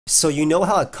So you know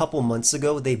how a couple months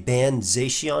ago they banned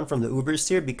Zacian from the Ubers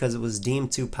tier because it was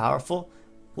deemed too powerful?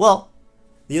 Well,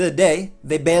 the other day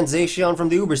they banned Zacian from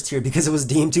the Ubers tier because it was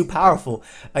deemed too powerful.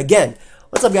 Again,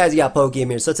 what's up guys, you got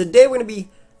Pokeaim here. So today we're going to be,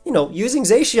 using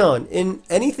Zacian in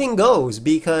anything goes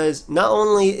because not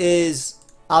only is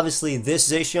obviously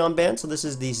this Zacian banned, so this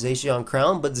is the Zacian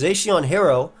crown, but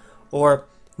Zacian-Hero or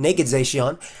Naked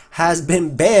Zacian has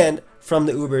been banned from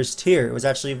the Ubers tier. It was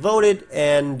actually voted,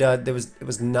 and it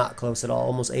was not close at all.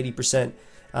 Almost 80%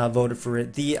 voted for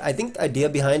it. I think the idea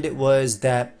behind it was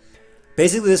that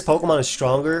basically this Pokemon is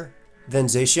stronger than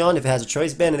Zacian if it has a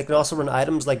choice band, and it can also run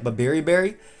items like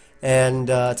Berry, and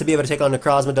to be able to take on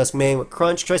Necrozma, Duskmane with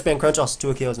Crunch, Choice Band Crunch,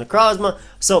 also 2 KOs Necrozma.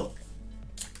 So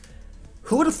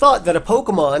who would have thought that a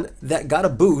Pokemon that got a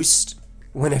boost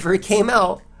whenever it came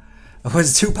out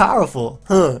was too powerful?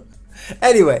 Huh.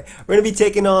 Anyway, we're going to be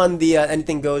taking on the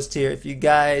Anything Goes tier. If you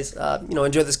guys,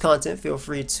 enjoy this content, feel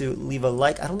free to leave a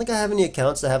like. I don't think I have any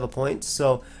accounts that have a point,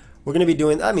 so we're going to be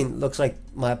doing, looks like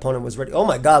my opponent was ready. Oh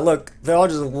my god, look, they're all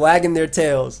just wagging their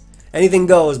tails. Anything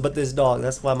goes but this dog.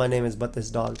 That's why my name is But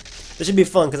This Dog. This should be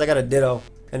fun because I got a Ditto,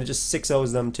 and it just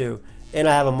 6-0s them too. And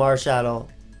I have a Marshadow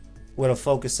with a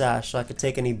Focus Sash, so I could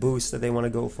take any boosts that they want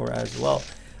to go for as well.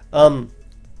 So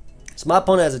my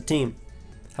opponent has a team.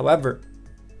 However,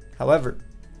 I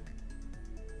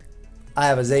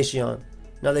have a Zacian.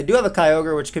 Now they do have a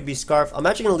Kyogre, which could be Scarf. I'm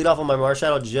actually going to lead off on my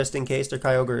Marshadow just in case their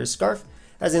Kyogre is Scarf.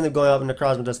 As they end up going up into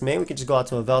Necrozma Duskmane, we can just go out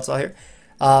to a Veltal here.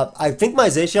 I think my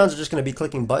Zacians are just going to be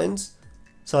clicking buttons,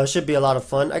 so it should be a lot of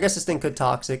fun. I guess this thing could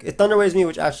Toxic. It Thunder Waves me,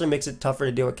 which actually makes it tougher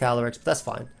to deal with Calyrex, but that's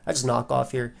fine. I just knock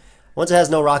off here. Once it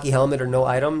has no Rocky Helmet or no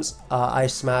items, I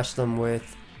smash them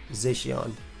with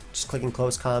Zacian. Just clicking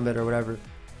Close Combat or whatever.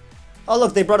 Oh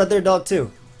look, they brought out their dog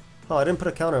too. Oh, I didn't put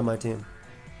a counter on my team.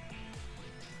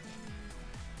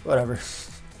 Whatever.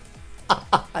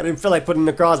 I didn't feel like putting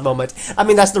Necrozma on my team. I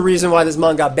mean, that's the reason why this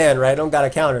mon got banned, right? I don't got a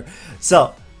counter.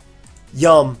 So,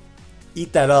 yum.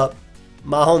 Eat that up.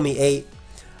 My homie ate.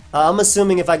 I'm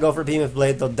assuming if I go for Beam of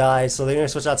Blade, they'll die. So they're going to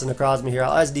switch out to Necrozma here.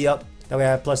 I'll SD up. That way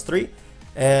I have +3.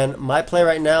 And my play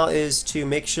right now is to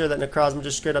make sure that Necrozma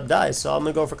just straight up dies. So I'm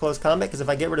going to go for Close Combat because if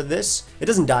I get rid of this, it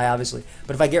doesn't die obviously.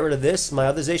 But if I get rid of this, my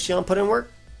other Zacian put in work.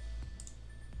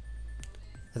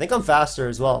 I think I'm faster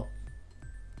as well.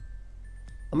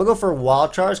 I'm going to go for a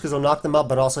Wild Charge because it'll knock them out,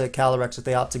 but also hit Calyrex if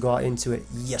they opt to go out into it.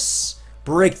 Yes!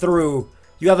 Breakthrough!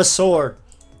 You have a sword!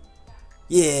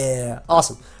 Yeah!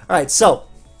 Awesome. Alright, so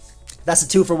that's a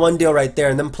 2-for-1 deal right there.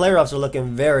 And then player-ups are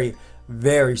looking very,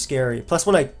 very scary. Plus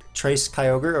when I trace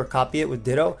Kyogre or copy it with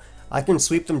Ditto, I can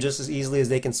sweep them just as easily as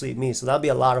they can sweep me. So that'll be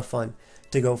a lot of fun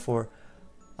to go for.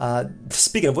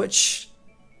 Speaking of which,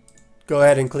 go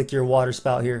ahead and click your Water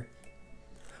Spout here.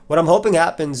 What I'm hoping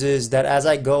happens is that as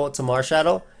I go to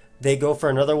Marshadow, they go for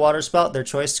another Water Spout, their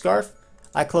choice Scarf.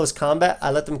 I close combat, I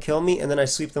let them kill me, and then I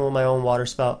sweep them with my own Water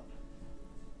Spout.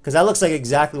 Because that looks like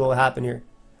exactly what happened here.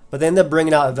 But they end up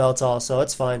bringing out a Veltal, so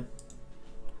it's fine.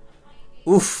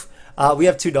 Oof. We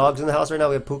have 2 dogs in the house right now.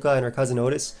 We have Puka and her cousin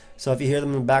Otis. So if you hear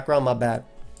them in the background, my bad.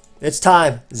 It's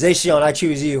time. Zacian, I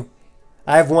choose you.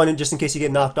 I have one just in case you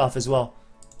get knocked off as well.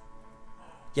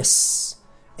 Yes.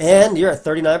 And you're at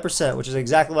 39%, which is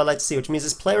exactly what I like to see, which means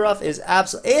this player off is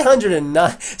absolutely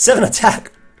 807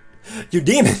 attack. You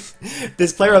demon.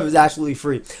 This player off is absolutely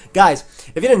free. Guys,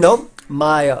 if you didn't know,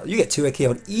 you get 2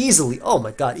 KO'd easily. Oh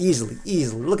my god, easily.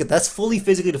 Look at that. That's fully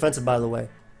physically defensive, by the way.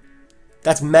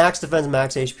 That's max defense,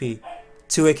 max HP.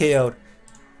 2 KO'd.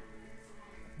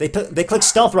 They clicked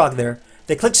Stealth Rock there.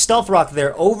 They clicked Stealth Rock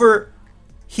there over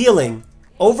healing,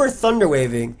 over Thunder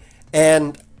Waving,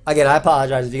 and again, I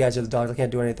apologize if you guys hear the dogs. I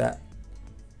can't do any of that.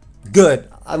 Good.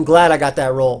 I'm glad I got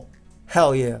that roll.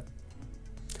 Hell yeah.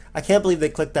 I can't believe they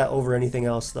clicked that over anything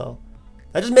else, though.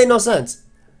 That just made no sense.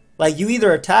 Like, you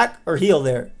either attack or heal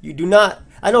there. You do not...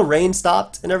 I know rain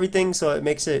stopped and everything, so it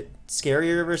makes it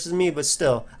scarier versus me, but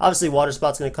still. Obviously, Water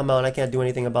Spout's going to come out, and I can't do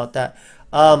anything about that.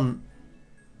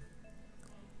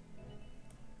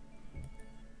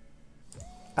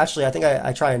 Actually, I think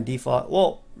I try and default.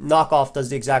 Well, Knockoff does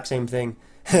the exact same thing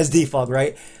as default,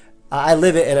 right? I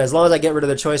live it, and as long as I get rid of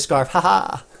the choice Scarf,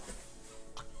 haha.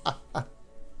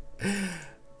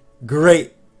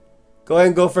 Great. Go ahead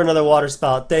and go for another Water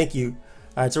Spout. Thank you.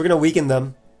 Alright, so we're going to weaken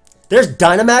them. There's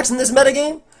Dynamax in this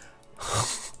metagame?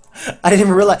 I didn't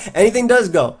even realize. Anything does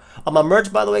go. My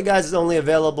merch, by the way, guys, is only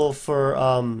available for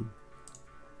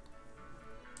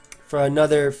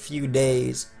another few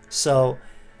days. So,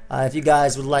 if you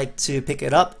guys would like to pick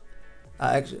it up,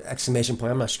 exclamation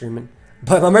point, I'm not streaming.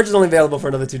 But my merch is only available for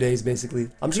another 2 days, basically.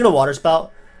 I'm just going to Water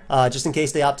Spout, just in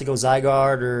case they opt to go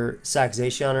Zygarde or sack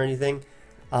Zacian or anything.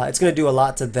 It's going to do a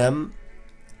lot to them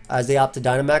as they opt to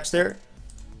Dynamax there,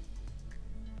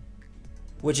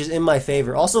 which is in my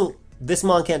favor. Also, this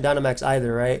Mon can't Dynamax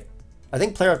either, right? I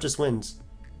think Player Up just wins.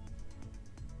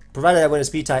 Provided I win a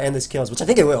speed tie and this kills, which I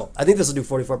think it will. I think this will do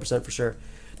 44% for sure.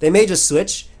 They may just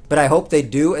switch, but I hope they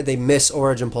do and they miss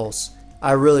Origin Pulse.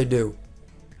 I really do.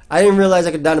 I didn't realize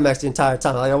I could Dynamax the entire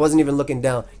time. Like, I wasn't even looking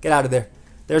down. Get out of there.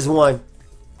 There's one.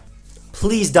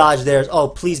 Please dodge theirs. Oh,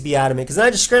 please be adamant, because then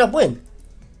I just straight up win.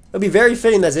 It'll be very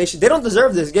fitting that Zacian. They don't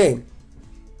deserve this game.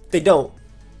 They don't.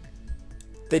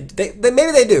 They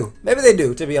maybe they do. Maybe they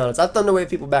do, to be honest. I've thrown away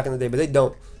people back in the day, but they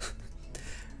don't.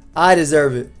 I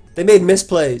deserve it. They made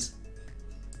misplays.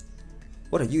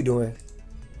 What are you doing?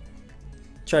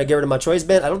 Trying to get rid of my choice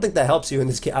band? I don't think that helps you in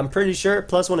this game. I'm pretty sure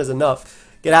 +1 is enough.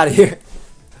 Get out of here.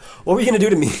 What were you going to do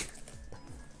to me?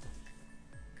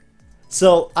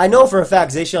 So, I know for a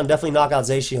fact Zacian definitely knock out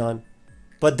Zacian.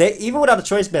 But they, even without a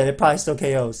choice band, it probably still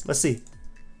KOs. Let's see.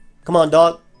 Come on,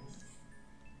 dog.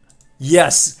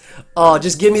 Yes. Oh,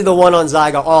 just give me the one on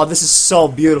Zygarde. Oh, this is so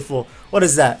beautiful. What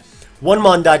is that? 1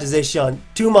 Mon died to Zacian.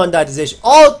 2 Mon died to Zacian.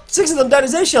 All 6 of them died to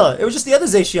Zacian. It was just the other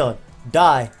Zacian.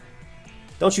 Die.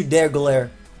 Don't you dare glare.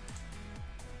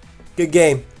 Good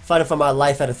game. Fighting for my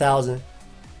life at 1,000.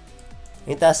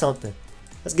 Ain't that something?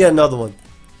 Let's get another one.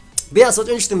 But yeah, so it's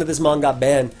interesting that this Mon got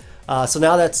banned. So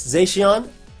now that's Zacian,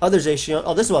 other Zacian.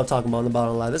 Oh, this is what I'm talking about on the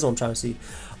bottom line. This is what I'm trying to see.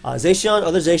 Zacian,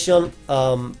 other Zacian,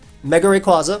 Mega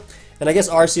Rayquaza, and I guess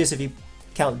Arceus if you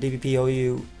count DPP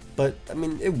OU. But, I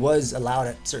mean, it was allowed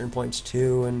at certain points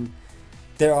too, and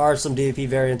there are some DVP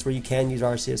variants where you can use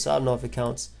Arceus, so I don't know if it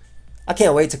counts. I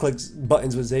can't wait to click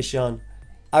buttons with Zacian.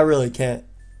 I really can't.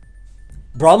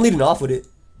 Bro, I'm leading off with it.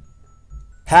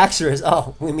 Haxor is...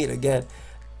 Oh, we meet again.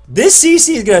 This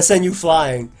CC is going to send you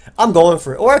flying. I'm going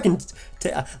for it. Or I can...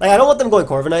 Like, I don't want them going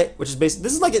Corviknight, which is basically...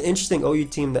 This is like an interesting OU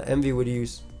team that Envy would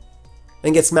use.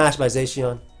 And get smashed by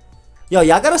Zacian. Yo,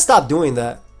 y'all got to stop doing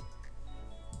that.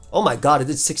 Oh my god, it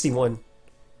did 61.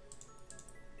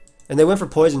 And they went for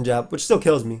Poison Jab, which still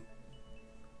kills me.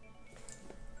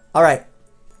 Alright.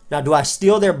 Now, do I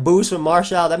steal their boost from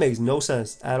Marshadow? That makes no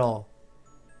sense at all.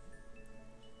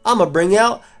 I'm going to bring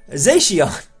out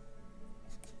Zacian.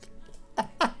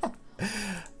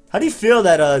 How do you feel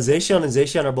that Zacian and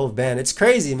Zacian are both banned? It's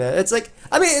crazy, man. It's like,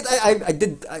 I mean,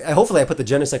 hopefully I put the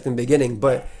Genesect in the beginning,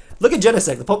 but look at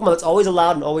Genesect, the Pokemon that's always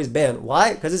allowed and always banned.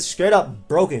 Why? Because it's straight up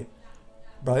broken.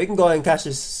 Bro, you can go ahead and catch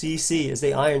this CC as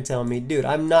they Iron Tail me. Dude,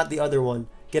 I'm not the other one.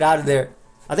 Get out of there.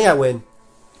 I think I win.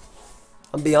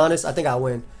 I'm be honest, I think I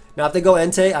win. Now, if they go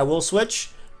Entei, I will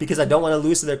switch because I don't want to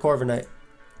lose to their Corviknight.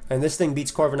 And this thing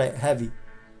beats Corviknight heavy.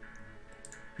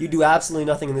 You do absolutely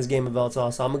nothing in this game of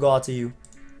Veltal, so I'm going to go out to you.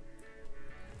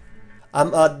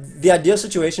 The ideal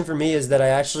situation for me is that I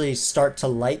actually start to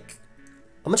like...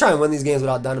 I'm going to try and win these games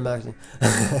without Dynamaxing.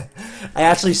 I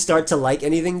actually start to like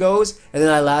Anything Goes, and then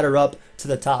I ladder up to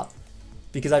the top.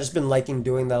 Because I've just been liking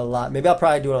doing that a lot. Maybe I'll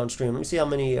probably do it on stream. Let me see how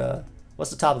many... what's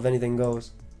the top of Anything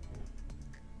Goes?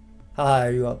 How high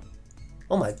are you up?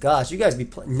 Oh my gosh, you guys be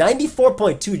playing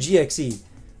 94.2 GXE.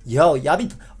 Yo, y'all be...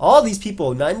 All these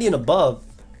people, 90 and above,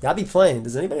 y'all be playing.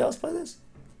 Does anybody else play this?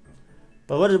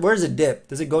 But where does it dip?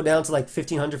 Does it go down to like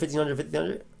 1,500, 1,500,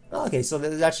 1,500? Oh, okay, so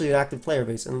there's actually an active player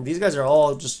base. And these guys are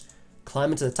all just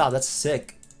climbing to the top. That's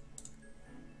sick.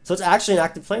 So it's actually an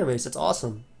active player base. That's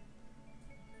awesome.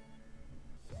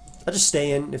 I'll just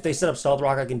stay in. If they set up Stealth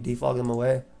Rock, I can defog them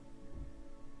away.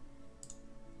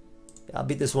 Yeah, I'll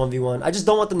beat this 1v1. I just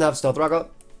don't want them to have Stealth Rock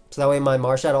up. So that way my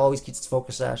Marshadow always keeps its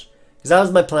Focus Sash. Because that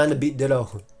was my plan to beat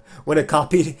Ditto. When it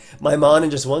copied my Mon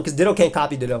and just won. Because Ditto can't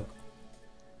copy Ditto.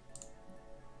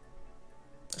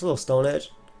 That's a little Stone Edge.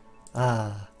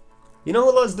 Ah. You know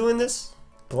who was doing this?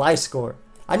 Gliscor.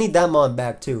 I need that Mon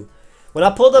back too. When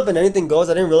I pulled up in Anything Goes,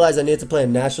 I didn't realize I needed to play a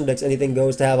National Dex Anything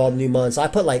Goes to have all the new Mons. So I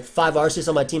put like 5 Arceus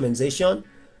on my team and Zacian.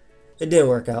 It didn't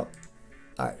work out.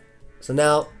 Alright. So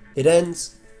now it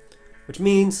ends. Which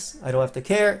means I don't have to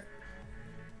care.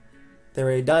 They're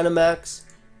ready to Dynamax.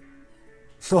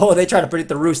 Oh, they try to predict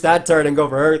the Roost that turn and go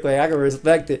for Earthquake. I can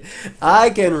respect it.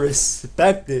 I can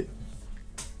respect it.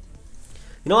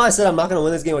 You know why I said I'm not going to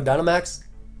win this game with Dynamax?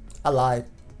 I lied.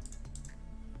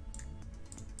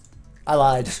 I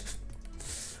lied.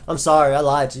 I'm sorry, I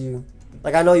lied to you.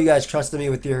 Like, I know you guys trusted me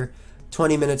with your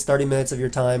 20 minutes, 30 minutes of your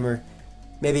time, or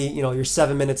maybe, you know, your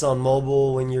 7 minutes on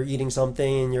mobile when you're eating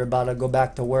something and you're about to go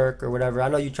back to work or whatever. I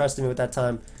know you trusted me with that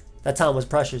time. That time was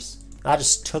precious. I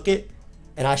just took it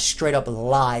and I straight up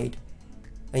lied.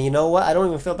 And you know what? I don't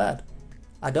even feel bad.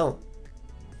 I don't.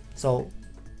 So,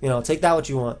 you know, take that what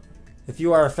you want. If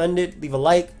you are offended, leave a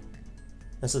like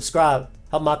and subscribe.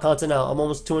 Help my content out. I'm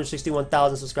almost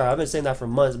 261,000 subscribers. I've been saying that for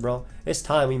months, bro. It's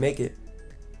time we make it.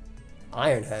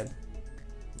 Ironhead.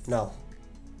 No.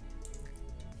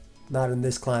 Not in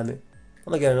this climate.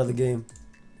 I'm gonna get another game.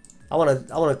 I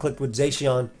wanna click with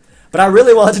Zacian. But I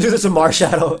really wanted to do this with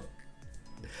Marshadow.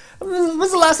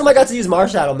 When's the last time I got to use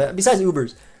Marshadow, man? Besides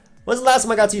Ubers. When's the last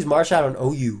time I got to use Marshadow in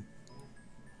OU?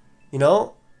 You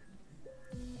know?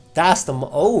 That's the...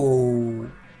 Oh.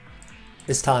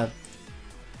 It's time.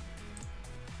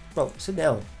 Bro, sit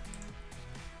down.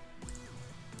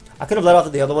 I could have let off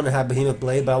with the other one and had Behemoth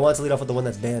Blade, but I wanted to lead off with the one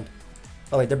that's banned.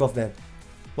 Oh wait, they're both banned.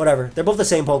 Whatever. They're both the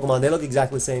same Pokemon. They look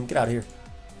exactly the same. Get out of here.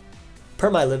 Per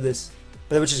might live this.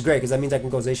 But which is great, because that means I can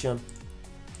go Zacian.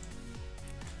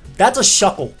 That's a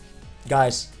Shuckle,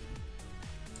 guys.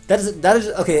 That is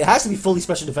okay, it has to be fully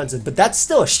special defensive, but that's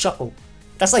still a Shuckle.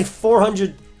 That's like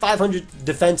 400, 500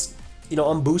 defense, you know,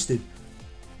 unboosted.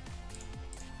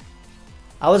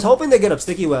 I was hoping they get up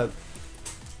Sticky Web,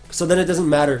 so then it doesn't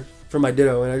matter for my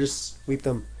Ditto, and I just sweep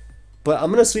them. But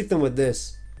I'm going to sweep them with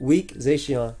this. Weak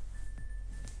Zacian.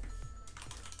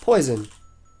 Poison.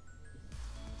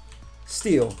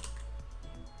 Steel.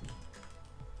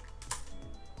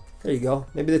 There you go.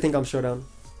 Maybe they think I'm Showdown.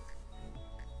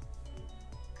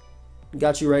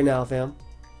 Got you right now, fam.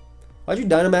 Why'd you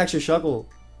Dynamax your Shuckle?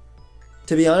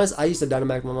 To be honest, I used to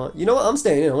Dynamax my mom. You know what? I'm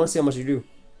staying in. I want to see how much you do.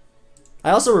 I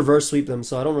also reverse sweep them,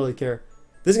 so I don't really care.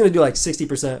 This is going to do like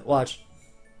 60%. Watch.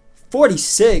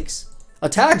 46?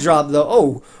 Attack drop, though.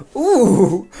 Oh.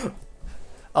 Ooh.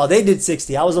 Oh, they did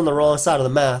 60. I was on the wrong side of the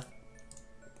math.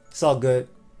 It's all good.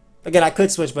 Again, I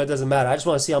could switch, but it doesn't matter. I just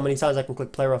want to see how many times I can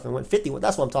click play rough and win. 50.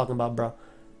 That's what I'm talking about, bro.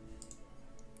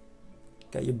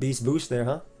 Got your beast boost there,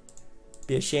 huh?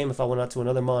 Be a shame if I went out to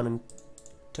another Mon and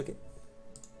took it.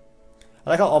 I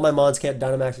like how all my Mons can't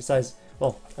Dynamax besides...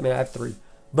 Well, I mean, I have 3.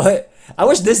 But I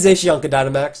wish this Zacian could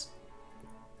Dynamax.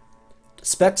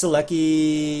 Spec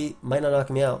Selecki might not knock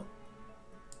me out.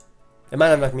 It might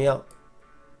not knock me out.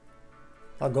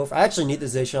 I'll go for... I actually need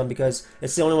this Zacian because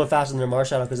it's the only one faster than their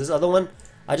Marshadow. Because this other one,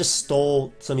 I just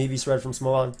stole some EV Spread from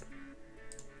Smogon.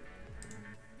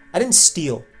 I didn't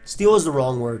steal. Steal is the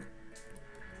wrong word.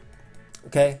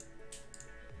 Okay?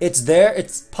 It's there.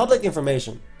 It's public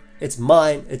information. It's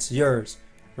mine. It's yours.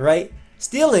 Right?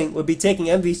 Stealing would be taking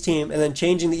Envy's team and then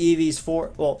changing the EVs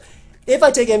for... Well, if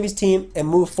I take Envy's team and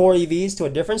move 4 EVs to a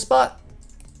different spot,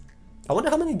 I wonder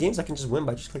how many games I can just win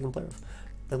by just clicking play.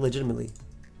 Like, legitimately.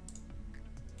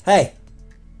 Hey.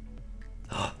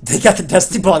 They got the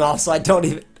Destiny Bond off, so I don't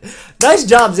even... Nice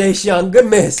job, Zacian. Good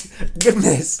miss. Good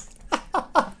miss.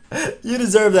 You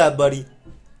deserve that, buddy.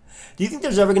 Do you think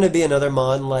there's ever going to be another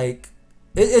Mon, like...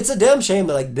 It's a damn shame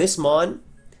that, like, this Mon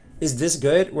is this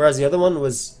good, whereas the other one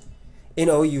was in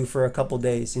OU for a couple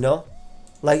days, you know?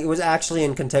 Like, it was actually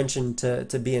in contention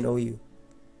to be in OU.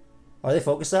 Are they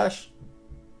Focus Sash?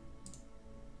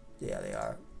 Yeah, they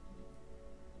are.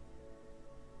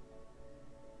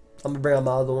 I'm gonna bring out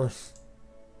my other one.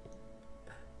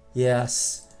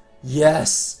 Yes.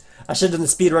 Yes. I should have done the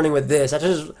speed running with this. I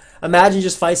just imagine you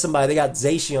just fight somebody. They got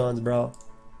Zacians, bro.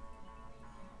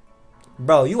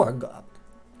 Bro, you are...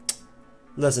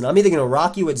 Listen, I'm either gonna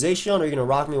rock you with Zacian or you're gonna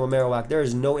rock me with Marowak. There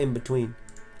is no in between.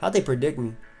 How'd they predict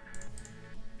me?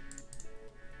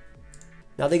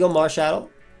 Now they go Marshadow.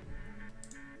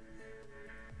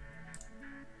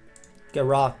 Get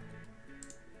rocked.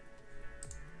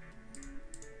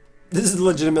 This is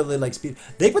legitimately like speed.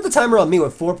 They put the timer on me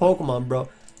with 4 Pokemon, bro.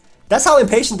 That's how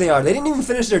impatient they are. They didn't even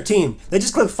finish their team. They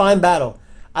just clicked Find Battle.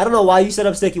 I don't know why you set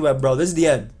up Sticky Web, bro. This is the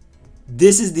end.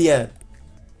 This is the end.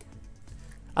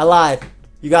 I lied.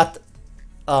 You got...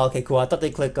 Oh, okay, cool. I thought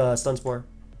they click Stun Spore.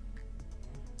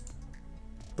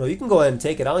 Bro, you can go ahead and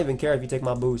take it. I don't even care if you take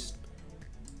my boost.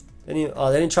 They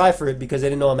didn't try for it because they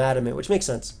didn't know I'm adamant, which makes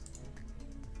sense.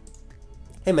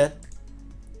 Hey, man.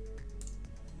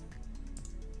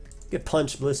 Get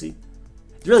punched, Blissey.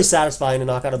 It's really satisfying to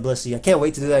knock out a Blissey. I can't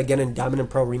wait to do that again in Diamond and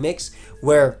Pro Remix,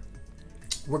 where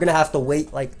we're going to have to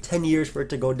wait like 10 years for it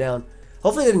to go down.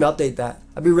 Hopefully they didn't update that.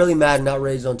 I'd be really mad and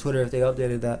outraged on Twitter if they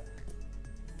updated that.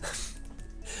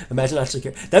 Imagine actually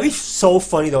care. That'd be so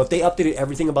funny though if they updated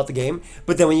everything about the game,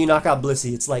 but then when you knock out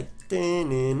Blissey, it's like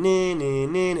and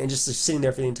just sitting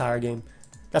there for the entire game.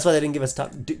 That's why they didn't give us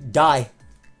time. Die.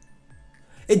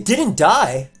 It didn't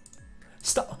die.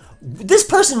 Stop. This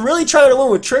person really trying to win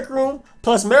with Trick Room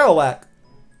plus Marowak.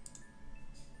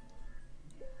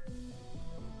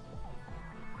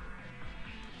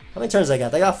 How many turns they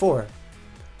got? They got 4.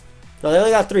 No, they only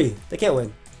got 3. They can't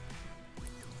win.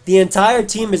 The entire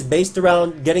team is based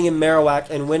around getting in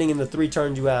Marowak and winning in the 3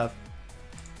 turns you have.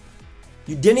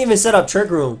 You didn't even set up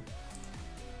Trick Room.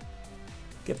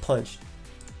 Get punched.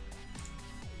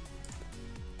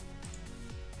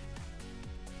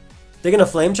 They're gonna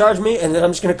flame charge me, and then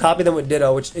I'm just gonna copy them with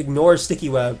Ditto, which ignores Sticky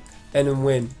Web, and then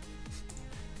win.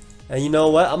 And you know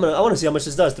what? I want to see how much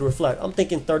this does to reflect. I'm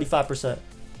thinking 35%.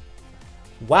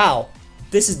 Wow,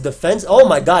 this is defense. Oh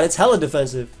my god, it's hella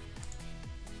defensive,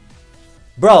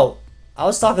 bro. I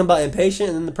was talking about impatient,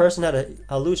 and then the person had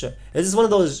a Lucia. Is this one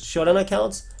of those Showdown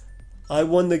accounts? I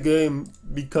won the game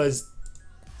because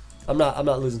I'm not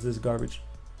losing to this garbage.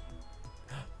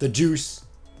 The juice.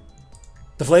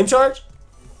 The flame charge?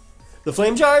 The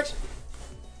flame charge?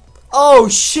 Oh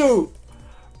shoot!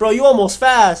 Bro, you almost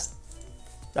fast.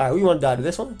 Alright, who you want to die to?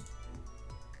 This one?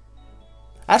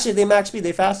 Actually, if they max speed,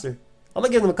 they faster. I'm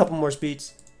gonna give them a couple more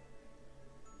speeds.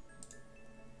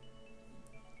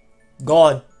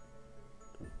 Gone.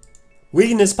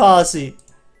 Weakness policy.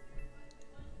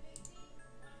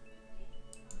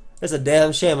 It's a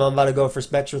damn shame I'm about to go for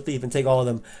Spectral Thief and take all of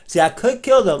them. See, I could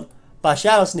kill them by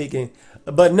Shadow Sneaking,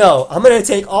 but no, I'm going to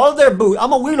take all of their boosts. We're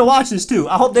going to watch this too.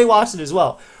 I hope they watch it as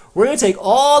well. We're going to take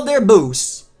all their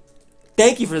boosts.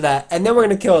 Thank you for that. And then we're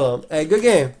going to kill them. Hey, good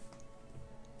game.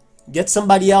 Get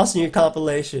somebody else in your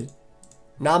compilation.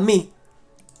 Not me.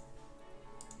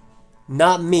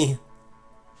 Not me.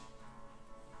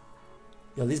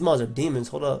 Yo, these mons are demons.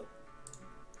 Hold up.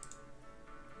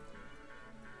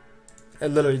 It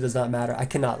literally does not matter. I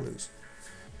cannot lose.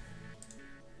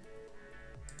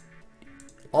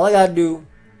 All I gotta do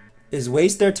is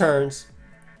waste their turns.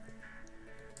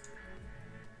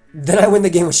 Then I win the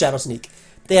game with Shadow Sneak.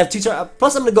 They have 2 turns.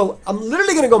 Plus, I'm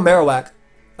literally gonna go Marowak,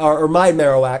 or my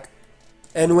Marowak,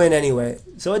 and win anyway.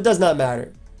 So it does not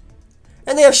matter.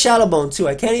 And they have Shadow Bone too.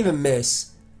 I can't even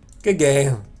miss. Good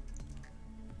game.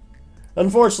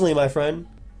 Unfortunately, my friend,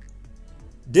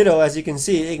 Ditto, as you can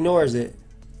see, ignores it.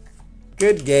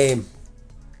 Good game.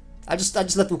 I just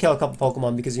let them kill a couple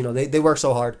Pokemon because, you know, they work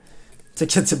so hard to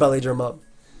get to Bellydrum up.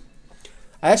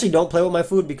 I actually don't play with my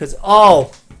food because,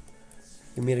 oh,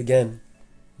 you meet again,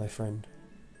 my friend.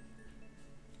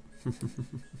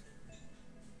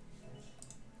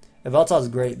 Yveltal is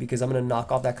great because I'm gonna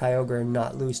knock off that Kyogre and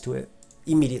not lose to it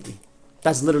immediately.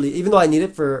 That's literally, even though I need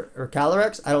it for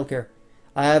Calyrex, I don't care.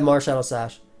 I have Marshadow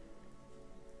Sash.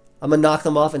 I'm gonna knock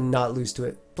them off and not lose to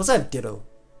it. Plus I have Ditto,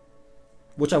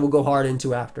 which I will go hard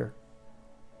into after.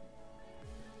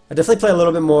 I definitely play a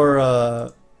little bit more,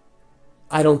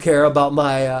 I don't care about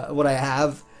my, what I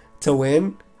have to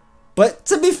win. But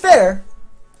to be fair,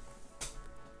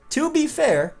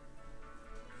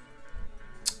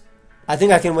 I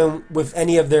think I can win with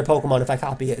any of their Pokemon if I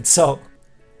copy it. So,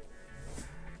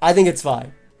 I think it's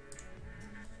fine.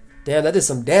 Damn, that did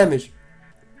some damage.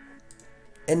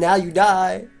 And now you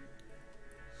die.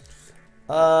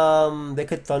 They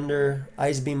could Thunder.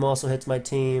 Ice Beam also hits my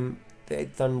team. They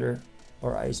Thunder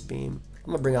or Ice Beam.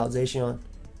 I'm gonna bring out Zacian.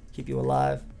 Keep you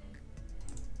alive.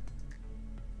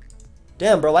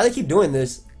 Damn, bro, why do they keep doing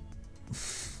this?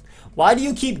 Why do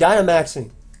you keep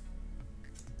Dynamaxing?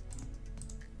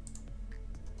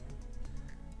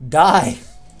 Die.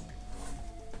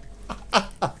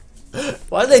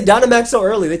 Why did they Dynamax so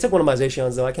early? They took one of my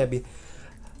Zacians though. I can't be.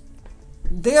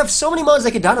 They have so many mons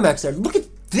they can Dynamax there. Look at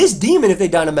this demon if they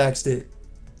Dynamaxed it.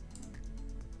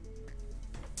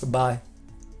 Goodbye.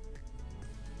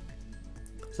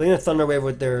 So they're gonna Thunder Wave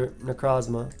with their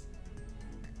Necrozma.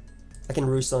 I can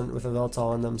Roost on with a Yveltal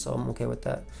on them, so I'm okay with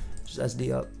that. Just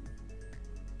SD up.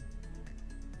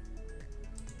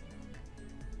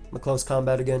 I'm a close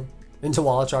combat again. Into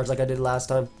Wall Charge like I did last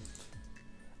time.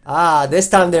 Ah, this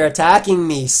time they're attacking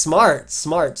me. Smart,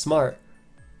 smart, smart.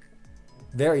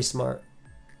 Very smart.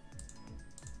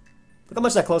 Look how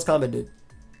much that close combat did.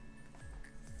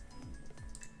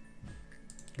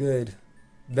 Good.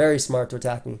 Very smart to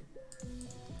attack me.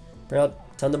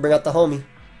 Time to bring out the homie.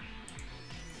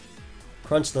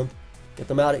 Crunch them. Get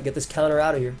them out. Get this counter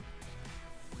out of here.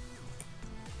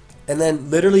 And then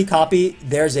literally copy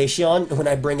their Zacian when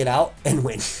I bring it out and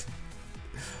win.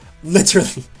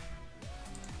 Literally.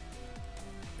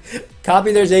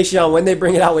 Copy their Zacian when they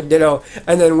bring it out with Ditto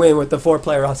and then win with the 4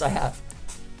 player ups I have.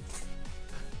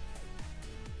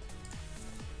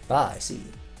 Bye, see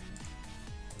you.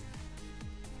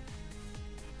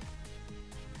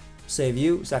 Save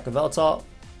you, sack of Yveltal.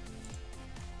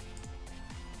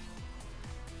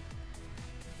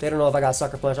 They don't know if I got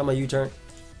Sucker Punch. I'm a U-turn.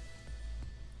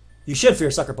 You should fear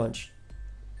Sucker Punch.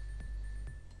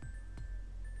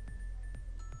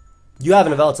 You have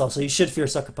an Yveltal, so you should fear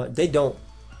Sucker Punch. They don't.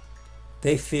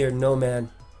 They fear no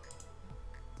man.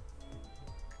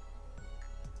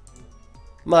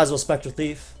 Might as well Spectral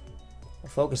Thief. Or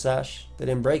Focus Sash. They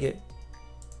didn't break it.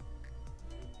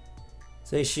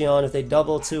 Zacian, if they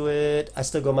double to it, I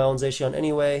still go my own Zacian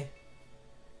anyway.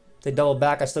 If they double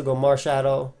back, I still go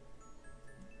Marshadow.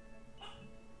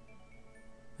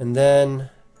 And then,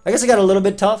 I guess it got a little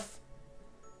bit tough.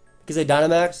 Because they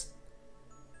Dynamax.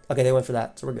 Okay, they went for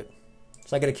that, so we're good.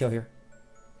 So I get a kill here.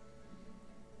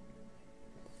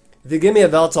 If you give me a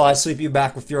Veltal, I sweep you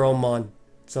back with your own Mon.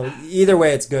 So either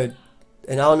way, it's good.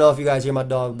 And I don't know if you guys hear my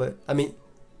dog, but I mean,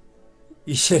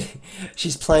 you should.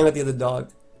 She's playing with the other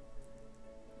dog.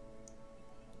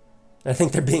 I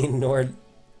think they're being ignored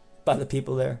by the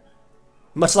people there,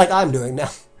 much like I'm doing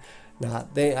now. Nah,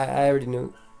 I already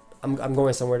knew. I'm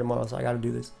going somewhere tomorrow, so I got to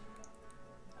do this.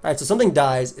 All right, so something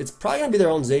dies. It's probably gonna be their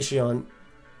own Zacian.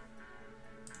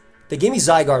 They gave me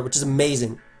Zygarde, which is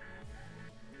amazing.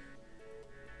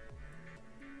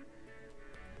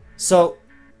 So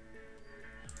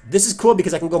this is cool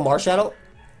because I can go Marshadow.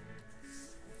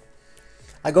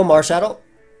 I go Marshadow.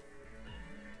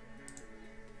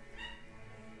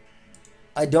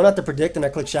 I don't have to predict, and I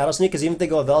click Shadow Sneak because even if they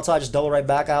go a Veltal, I just double right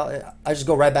back out. I just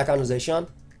go right back onto Zacian,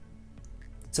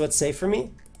 so it's safe for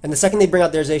me. And the second they bring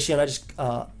out their Zacian, I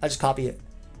just copy it.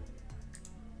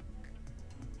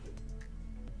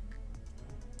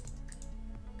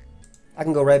 I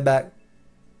can go right back.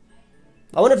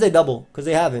 I wonder if they double, because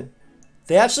they haven't.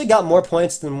 They actually got more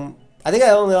points than... I think I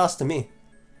only lost to me.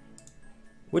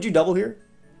 Would you double here?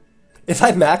 If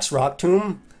I max Rock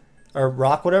Tomb, or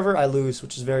Rock whatever, I lose,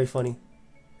 which is very funny.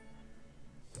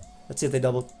 Let's see if they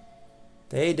doubled.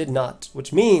 They did not,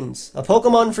 which means a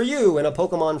Pokemon for you and a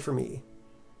Pokemon for me.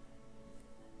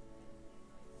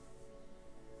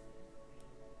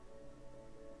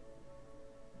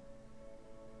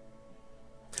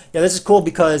 Yeah, this is cool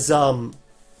because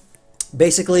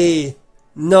basically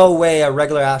no way a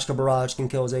regular Astral Barrage can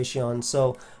kill Zacian.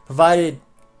 So provided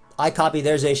I copy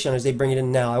their Zacian as they bring it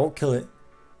in now, I won't kill it.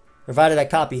 Provided I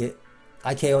copy it,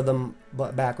 I KO them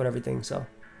back with everything. So,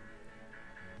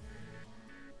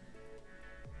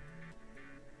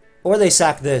 or they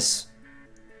sack this.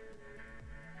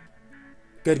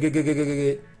 Good, good, good, good, good, good,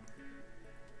 good.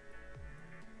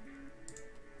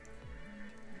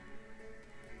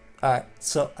 Alright,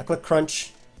 so I click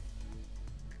Crunch.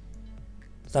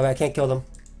 So I can't kill them.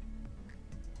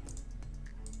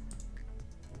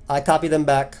 I copy them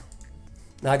back.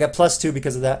 Now I got +2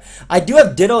 because of that. I do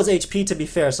have Ditto's HP to be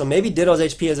fair, so maybe Ditto's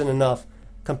HP isn't enough.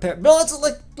 No, it's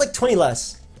like 20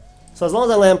 less. So as long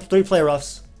as I land 3 Play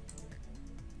Roughs.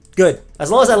 Good. As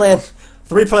long as I land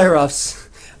 3 Play Roughs.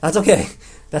 That's okay.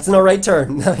 That's no right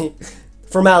turn.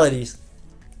 Formalities.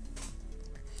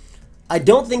 I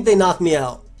don't think they knock me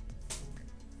out.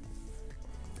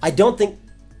 I don't think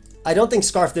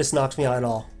Scarf this knocks me out at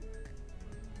all.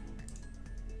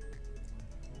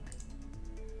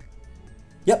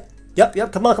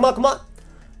 Yep. Come on.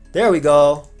 There we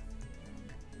go.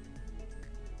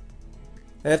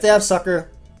 And if they have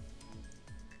Sucker,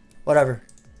 whatever.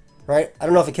 Right? I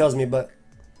don't know if it kills me, but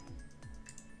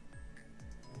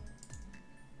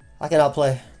I can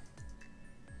outplay.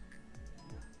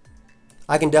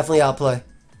 I can definitely outplay.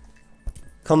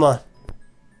 Come on.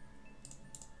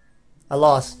 I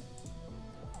lost.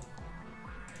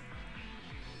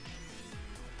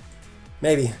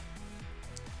 Maybe.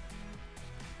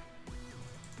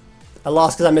 I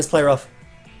lost because I missed Play Rough.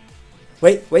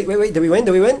 Wait. Did we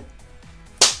win?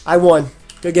 I won.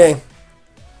 Good game.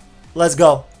 Let's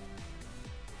go.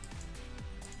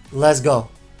 Let's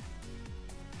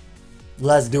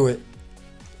do it.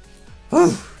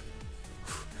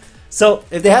 So,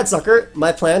 if they had Sucker,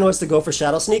 my plan was to go for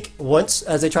Shadow Sneak once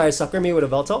as they try to Sucker me with a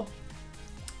Veltal.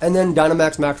 And then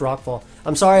Dynamax Max Rockfall.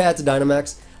 I'm sorry I had to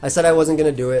Dynamax. I said I wasn't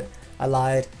going to do it. I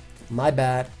lied. My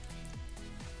bad.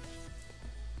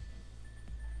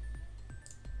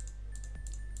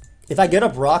 If I get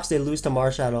up Rocks, they lose to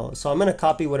Marshadow. So I'm going to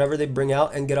copy whatever they bring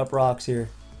out and get up Rocks here.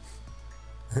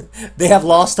 They have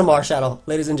lost to Marshadow,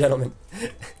 ladies and gentlemen.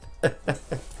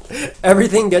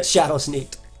 Everything gets Shadow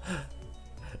Sneaked.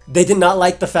 They did not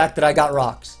like the fact that I got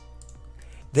Rocks.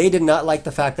 They did not like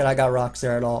the fact that I got Rocks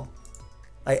there at all.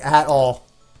 Like, at all.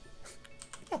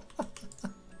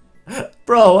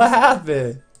 Bro, what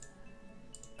happened?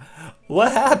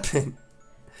 What happened?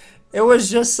 It was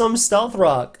just some Stealth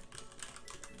Rock.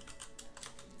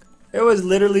 It was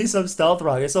literally some Stealth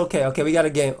Rock. It's okay. Okay, we got a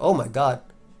game. Oh my god.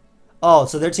 Oh,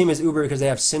 so their team is Uber because they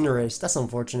have Cinderace. That's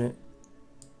unfortunate.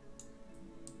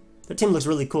 Their team looks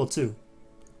really cool too.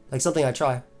 Like something I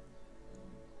try.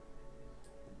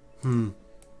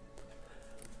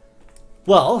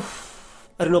 Well,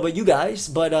 I don't know about you guys,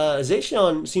 but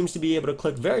Zacian seems to be able to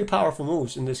click very powerful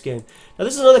moves in this game. Now,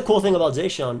 this is another cool thing about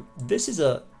Zacian. This is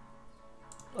a...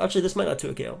 Actually, this might not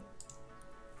 2 KO.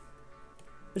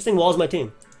 This thing walls my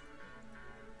team.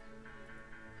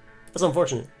 That's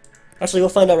unfortunate. Actually, we'll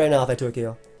find out right now if I 2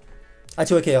 KO. I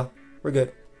 2 KO. We're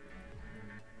good.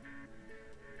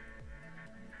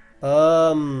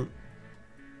 Let's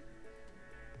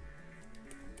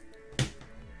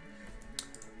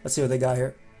see what they got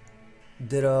here.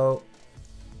 Ditto.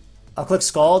 I'll click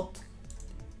Scald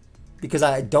because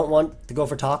I don't want to go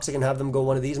for Toxic and have them go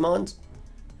one of these mons.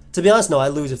 To be honest, no, I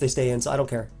lose if they stay in, so I don't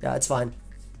care. Yeah, it's fine.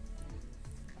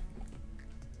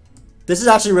 This is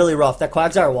actually really rough. That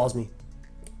Quagsire walls me.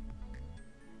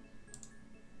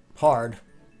 Hard.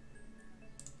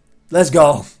 Let's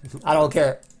go. I don't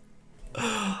care.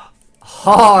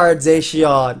 Hard,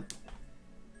 Zacian.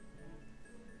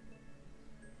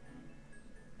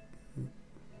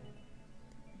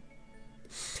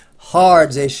 Hard,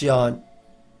 Zacian.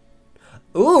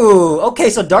 Ooh, okay,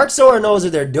 so Dark Sora knows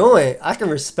what they're doing. I can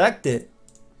respect it.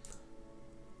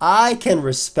 I can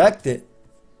respect it.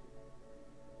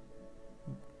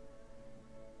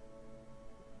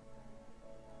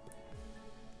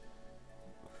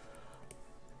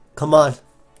 Come on.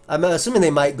 I'm assuming they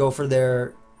might go for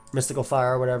their Mystical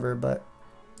Fire or whatever, but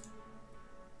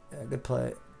yeah, good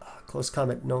play. Close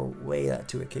combat, no way that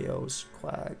 2-hit KOs.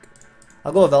 Quag.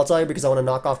 I'll go with Veltire because I want to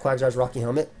knock off Quagsire's Rocky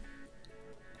Helmet.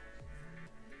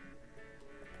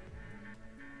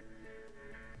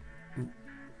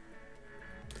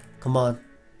 Come on.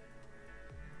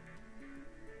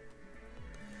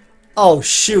 Oh,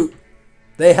 shoot.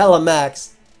 They hella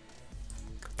max.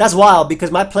 That's wild because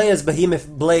my play is Behemoth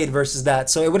Blade versus that.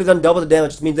 So it would have done double the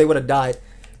damage, which means they would have died.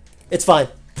 It's fine.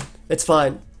 It's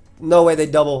fine. No way they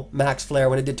double max flare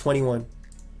when it did 21.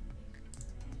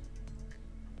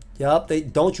 Yup, they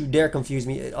don't you dare confuse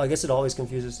me. I guess it always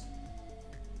confuses.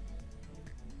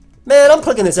 Man, I'm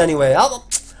clicking this anyway.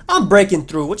 I'm breaking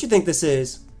through. What you think this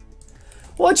is?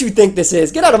 What you think this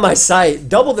is? Get out of my sight.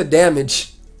 Double the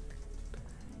damage.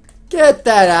 Get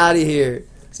that out of here.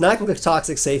 So now I can click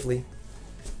Toxic safely.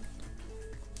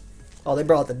 Oh, they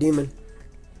brought the demon.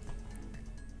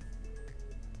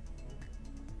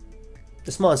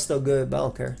 This mon's still good, but I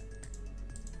don't care.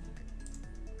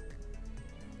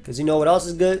 Because you know what else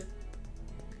is good?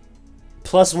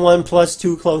 +1,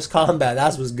 +2 close combat.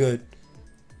 That's what's good.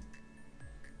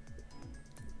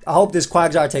 I hope this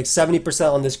Quagsire takes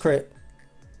 70% on this crit.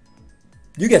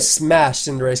 You get smashed,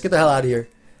 Cinderace. Get the hell out of here.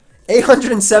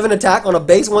 807 attack on a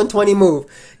base 120 move.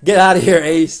 Get out of here,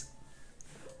 Ace.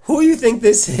 Who do you think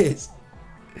this is?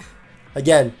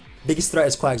 Again, biggest threat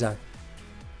is Quagsire.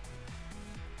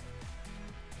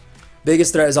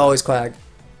 Biggest threat is always Quag.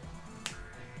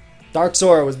 Dark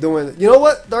Sora was doing... You know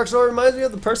what? Dark Sora reminds me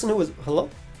of the person who was... Hello?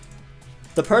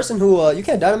 The person who... you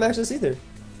can't Dynamax this either.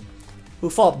 Who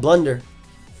fought Blunder.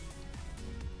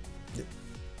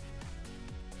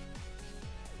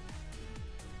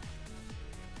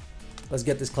 Let's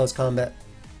get this close combat.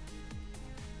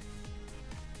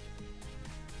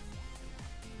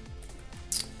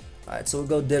 Alright, so we'll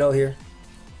go Ditto here.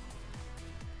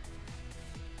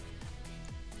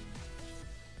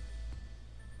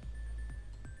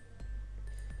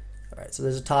 Alright, so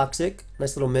there's a Toxic.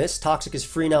 Nice little miss. Toxic is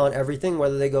free now on everything,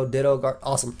 whether they go Ditto, Guard.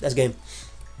 Awesome. That's game.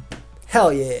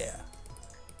 Hell yeah.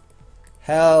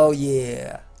 Hell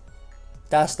yeah.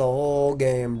 That's the whole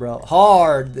game, bro.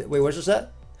 Hard. Wait, where's your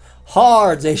set?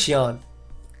 Hard, Zacian.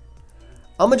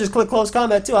 I'm gonna just click close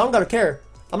combat too. I don't gotta care.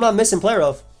 I'm not missing player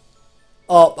of.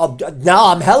 Oh, now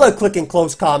I'm hella clicking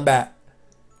close combat.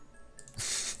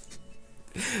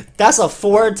 That's a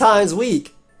 4 times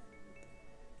weak.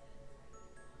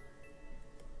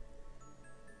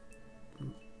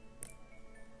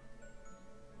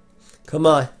 Come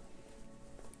on.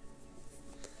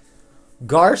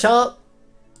 Garchomp.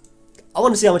 I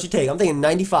want to see how much you take. I'm thinking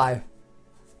 95.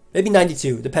 Maybe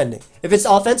 92, depending. If it's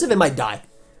offensive, it might die.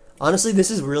 Honestly,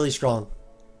 this is really strong.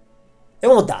 It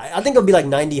won't die. I think it'll be like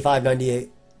 95,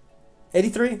 98.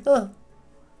 83? Huh.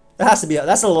 It has to be.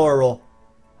 That's a lower roll.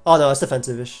 Oh, no, it's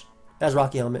defensive-ish. That's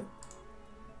Rocky Helmet.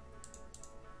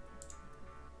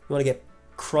 You want to get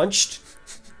crunched?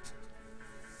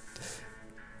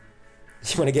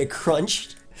 You want to get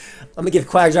crunched? I'm going to give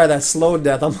Quagsire that slow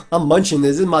death. I'm munching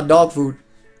this. This is my dog food.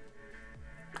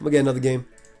 I'm going to get another game.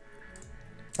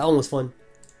 That one was fun.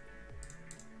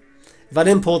 If I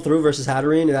didn't pull through versus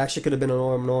Hatterene, it actually could have been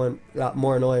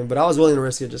more annoying. But I was willing to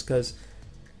risk it just because,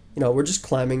 you know, we're just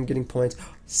climbing, getting points.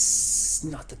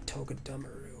 Not the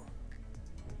Togedemaru.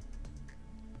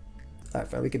 Alright,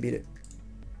 fine. We could beat it.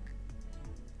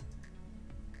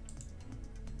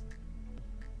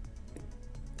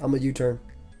 I'm a U-turn.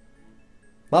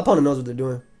 My opponent knows what they're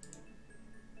doing.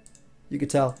 You could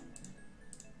tell.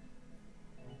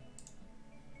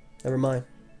 Never mind.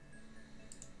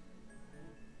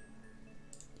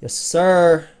 Yes,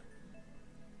 sir.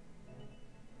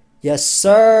 Yes,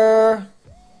 sir.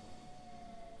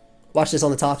 Watch this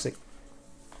on the Toxic.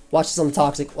 Watch this on the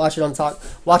toxic. Watch it on the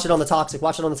Watch it on the toxic.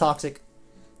 Watch it on the toxic.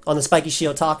 On the spiky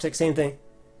shield, toxic, same thing.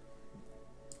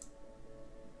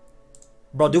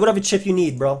 Bro, do whatever chip you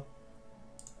need, bro.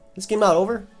 This game not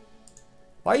over?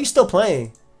 Why are you still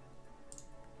playing?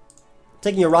 I'm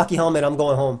taking your Rocky helmet, I'm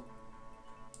going home.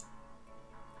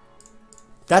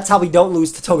 That's how we don't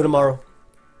lose to Togedemaru.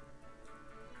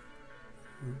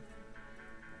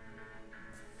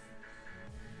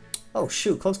 Oh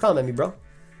shoot, close combat me, bro.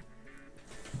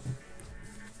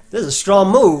 This is a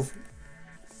strong move.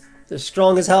 This is a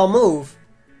strong as hell move.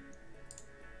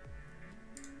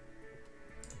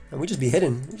 And we just be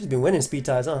hitting. We just be winning speed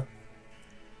ties, huh?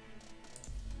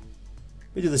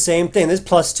 We do the same thing. This is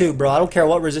 +2, bro. I don't care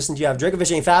what resistance you have.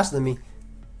 Dracovish ain't faster than me.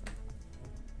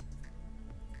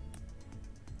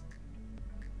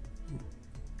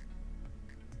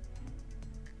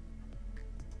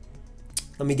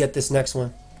 Let me get this next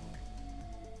one.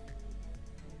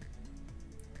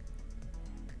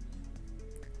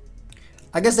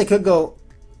 I guess they could go...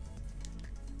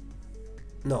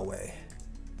 No way.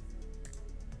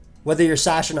 Whether you're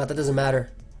Sash or not, that doesn't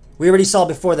matter. We already saw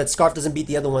before that Scarf doesn't beat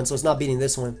the other one, so it's not beating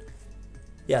this one.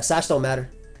 Yeah, Sash don't matter.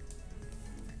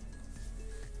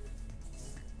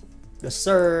 Yes,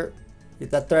 sir.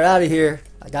 Get that threat out of here.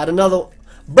 I got another one.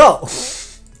 Bro!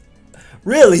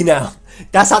 Really now?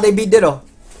 That's how they beat Ditto.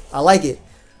 I like it.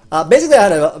 Basically, I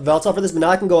had a Veltal for this, but now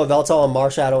I can go a Veltal on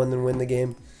Marshadow and then win the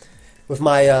game with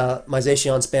my my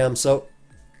Zacian spam, so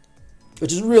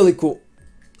which is really cool.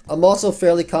 I'm also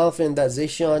fairly confident that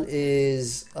Zacian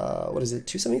is what is it,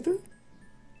 273?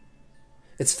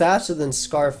 It's faster than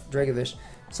Scarf Dracovish,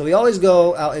 so we always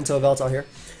go out into a Veltal here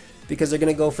because they're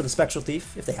gonna go for the Spectral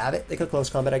Thief if they have it. They could close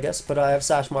combat, I guess, but I have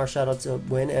Sash Marshadow to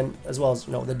win, and as well as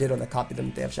the Ditto that copied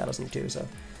them. They have Shadow Sneak too, so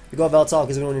we go Veltal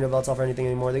because we don't need a Veltal for anything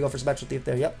anymore. They go for Spectral Thief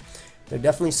there. Yep, they're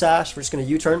definitely Sash. We're just gonna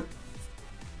U-turn.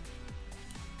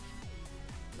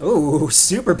 Ooh,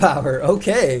 superpower.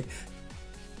 Okay.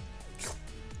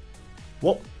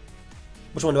 Whoa.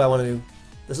 Which one do I want to do?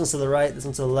 This one's to the right, this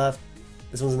one's to the left,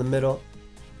 this one's in the middle.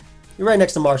 You're right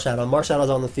next to Marshadow. Marshadow's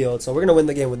on the field, so we're going to win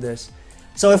the game with this.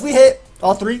 So if we hit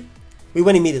all three, we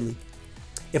win immediately.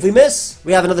 If we miss,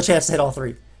 we have another chance to hit all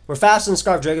three. We're faster than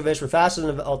Scarf Dracovish, we're faster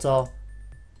than Veltal.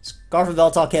 Scarf and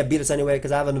Veltal can't beat us anyway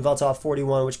because I have a Veltal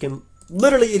 41, which can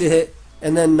literally eat a hit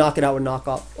and then knock it out with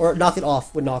knockoff. Or knock it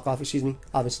off with knockoff, excuse me,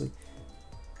 obviously.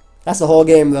 That's the whole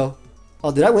game, though.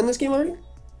 Oh, did I win this game already?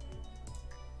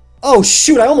 Oh,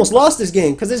 shoot, I almost lost this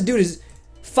game because this dude is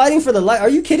fighting for the light. Are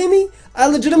you kidding me? I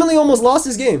legitimately almost lost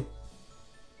this game.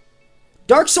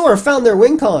 Dark Sora found their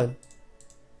win con.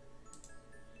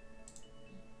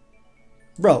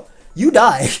 Bro, you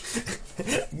die.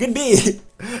 Good B.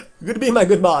 Good B, my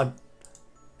good mod.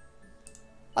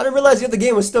 I didn't realize the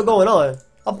game was still going on.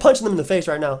 I'm punching them in the face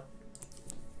right now.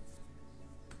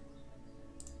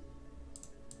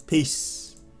 Peace.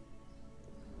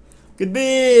 Good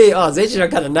B. Oh, Zacian are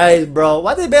kind of nice, bro.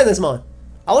 Why'd they ban this mon?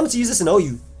 I wanted to use this in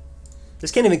OU.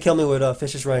 This can't even kill me with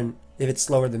Fisher's Run if it's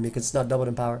slower than me because it's not doubled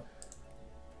in power.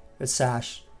 It's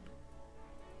Sash.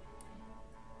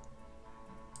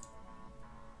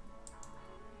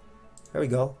 There we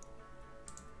go.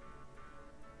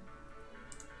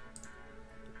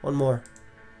 One more.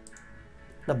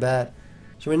 Not bad.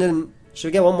 Should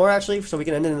we get one more actually so we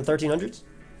can end it in the 1300s? It'd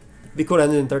be cool to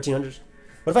end it in 1300s.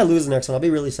 What if I lose the next one? I'll be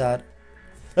really sad.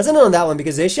 Let's end it on that one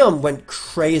because Zacian went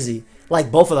crazy.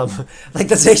 Like both of them. Like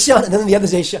the Zacian and then the other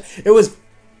Zacian. It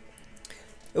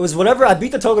was whenever I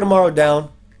beat the Togedemaru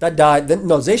down, that died. Then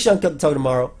no, Zacian killed the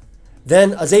Togedemaru.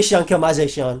 Then a Zacian killed my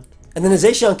Zacian. And then the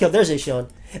Zacian killed their Zacian.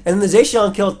 And then the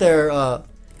Zacian killed their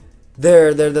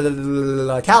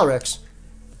Calyrex.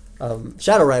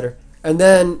 Shadow Rider. And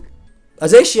then a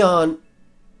Zacian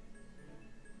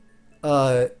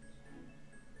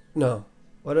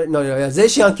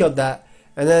Zacian killed that.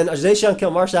 And then Zacian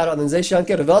killed Marshadow, and then Zacian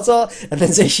killed a Veltal, and then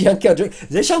Zacian killed Drake.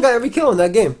 Zacian got every kill in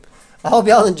that game. I hope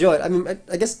y'all enjoyed. I mean,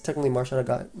 I guess technically Marshadow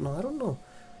got... No, I don't know.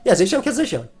 Yeah, Zacian killed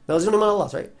Zacian. That was the only one I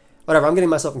lost, right? Whatever, I'm getting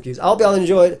myself confused. I hope y'all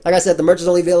enjoyed. Like I said, the merch is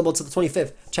only available till the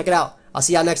 25th. Check it out. I'll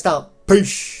see y'all next time.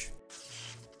 Peace.